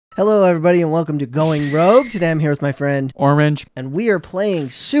Hello everybody and welcome to Going Rogue. Today I'm here with my friend Orange. and we are playing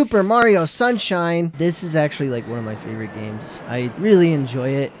Super Mario Sunshine. This is actually like one of my favorite games. I really enjoy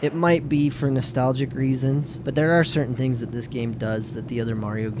it. It might be for nostalgic reasons, but there are certain things that this game does that the other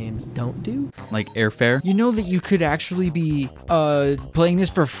Mario games don't do. Like airfare. You know that you could actually be playing this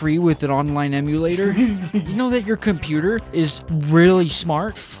for free with an online emulator? You know that your computer is really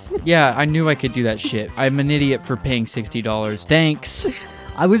smart? Yeah, I knew I could do that shit. I'm an idiot for paying $60. Thanks.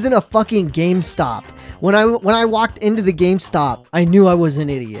 I was in a fucking GameStop. When I walked into the GameStop, I knew I was an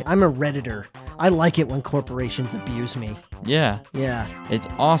idiot. I'm a Redditor. I like it when corporations abuse me. Yeah. Yeah. It's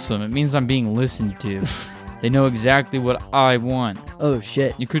awesome. It means I'm being listened to. They know exactly what I want. Oh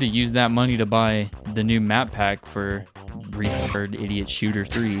shit. You could have used that money to buy the new map pack for Retard Idiot Shooter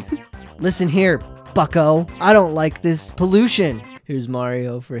 3. Listen here, bucko. I don't like this pollution. Here's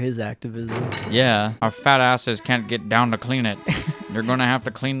Mario for his activism. Yeah, our fat asses can't get down to clean it. They're gonna have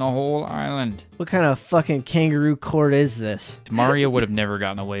to clean the whole island. What kind of fucking kangaroo court is this? Mario would have never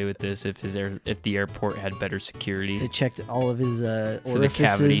gotten away with this if the airport had better security. They checked all of his the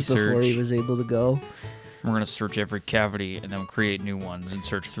cavity orifices before search. he was able to go. We're gonna search every cavity and then create new ones and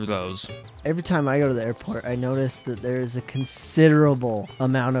search through those. Every time I go to the airport, I notice that there's a considerable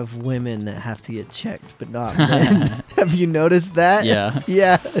amount of women that have to get checked, but not men. Have you noticed that? Yeah.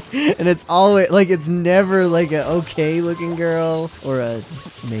 Yeah. And it's always like, it's never like a okay looking girl or a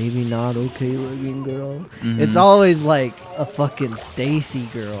maybe not okay looking girl. Mhm. It's always like a fucking Stacy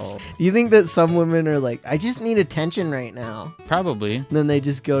girl. Do you think that some women are like, I just need attention right now? Probably. And then they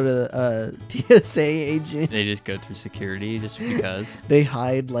just go to a TSA agent. They just go through security just because. They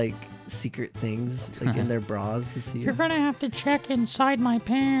hide like secret things like in their bras to see. You're gonna have to check inside my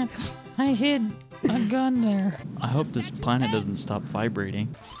pants. I hid a gun there. I hope this planet doesn't stop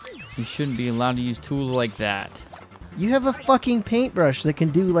vibrating. You shouldn't be allowed to use tools like that. You have a fucking paintbrush that can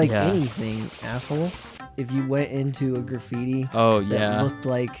do like Yeah. anything, asshole. If you went into a graffiti Oh, that yeah. looked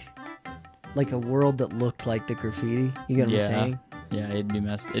like a world that looked like the graffiti, you get what I'm Yeah. saying? Yeah, it'd be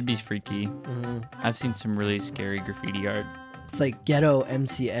messed. It'd be freaky. Mhm. I've seen some really scary graffiti art. It's like ghetto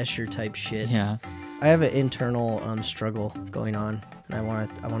MC Escher type shit. Yeah. I have an internal struggle going on, and I want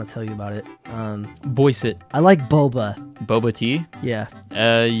to tell you about it. Voice it. I like boba. Boba tea? Yeah.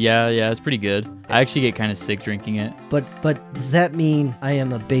 Yeah, it's pretty good. I actually get kind of sick drinking it. But does that mean I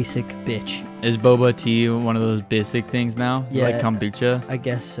am a basic bitch? Is boba tea one of those basic things now? Yeah. Like kombucha? I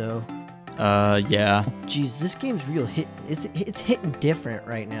guess so. Yeah. Jeez, this game's real hit. It's hitting different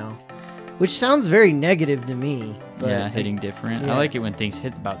right now, which sounds very negative to me. But Yeah, hitting different. yeah. I like it when things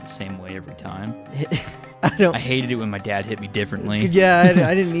hit about the same way every time. I don't. I hated it when my dad hit me differently. Yeah,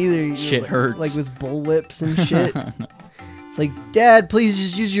 I didn't either. Shit hurts. Like with bullwhips and shit. It's like, Dad, please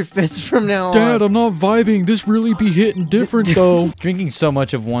just use your fists from now on. Dad, I'm not vibing. This really be hitting different though. Drinking so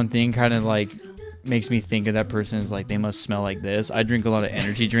much of one thing kind of like makes me think of that person as like they must smell like this. I drink a lot of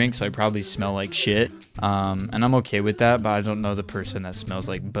energy drinks, so I probably smell like shit. And I'm okay with that, but I don't know the person that smells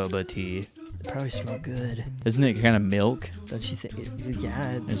like boba tea. They probably smell good. Isn't it kind of milk? Don't you think?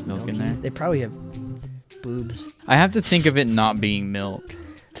 Yeah, it's There's milk in milky. there? They probably have boobs. I have to think of it not being milk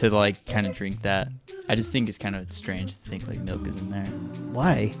to like kind of drink that. I just think it's kind of strange to think like milk is in there.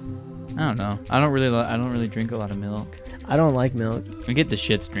 Why? I don't know. I don't really drink a lot of milk. I don't like milk. I get the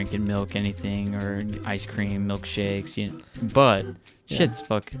shits drinking milk, anything, or ice cream, milkshakes, but shit's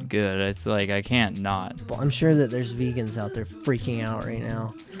fucking good. It's like, I can't not. Well, I'm sure that there's vegans out there freaking out right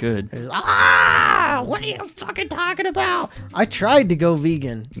now. Good. There's, What are you fucking talking about? I tried to go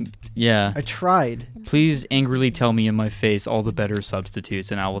vegan. Yeah. I tried. Please angrily tell me in my face all the better substitutes,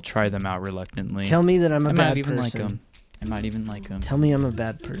 and I will try them out reluctantly. Tell me that I'm a I bad might even like person. them. I might even like them. Tell me I'm a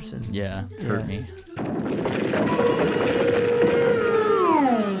bad person. Yeah, hurt me.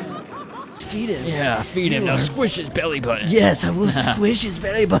 Feed him. Yeah, feed him. Now squish his belly button. Yes, I will squish his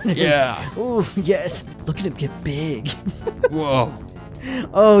belly button. Yeah. Oh, yes. Look at him get big. Whoa.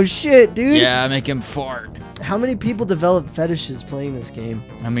 Oh, shit, dude. Yeah, make him fart. How many people develop fetishes playing this game?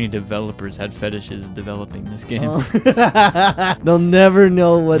 How many developers had fetishes developing this game? Oh. They'll never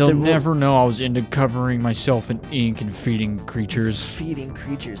know what They'll they're never know I was into covering myself in ink and feeding creatures. feeding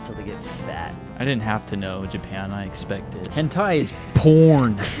creatures till they get fat. I didn't have to know Japan, I expected. Hentai is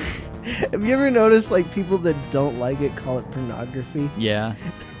porn. Have you ever noticed like people that don't like it call it pornography? Yeah,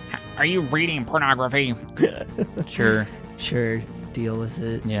 Are you reading pornography? sure. Sure, deal with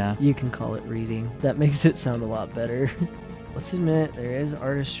it. Yeah. You can call it reading. That makes it sound a lot better. Let's admit, there is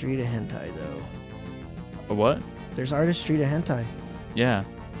artistry to hentai though. A what? There's artistry to hentai. Yeah.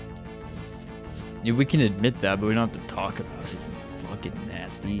 Yeah, we can admit that, but we don't have to talk about it. It's fucking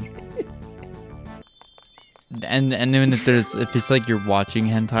nasty. And then if it's like you're watching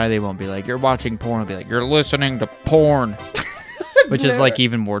hentai, they won't be like you're watching porn. They'll be like you're listening to porn, which is like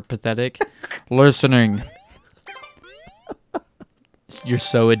even more pathetic. Listening. You're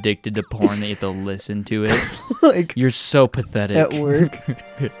so addicted to porn that you have to listen to it. Like you're so pathetic. at work.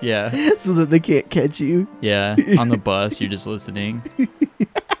 Yeah. So that they can't catch you. Yeah. On the bus, you're just listening.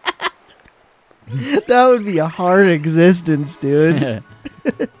 That would be a hard existence, dude.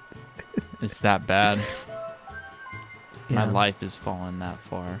 It's that bad. My Yeah. life has fallen that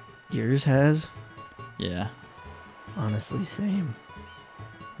far. Yours has? Yeah. Honestly, same.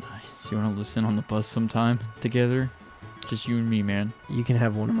 Nice. You want to listen on the bus sometime together? Just you and me, man. You can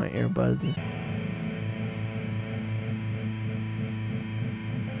have one of my earbuds.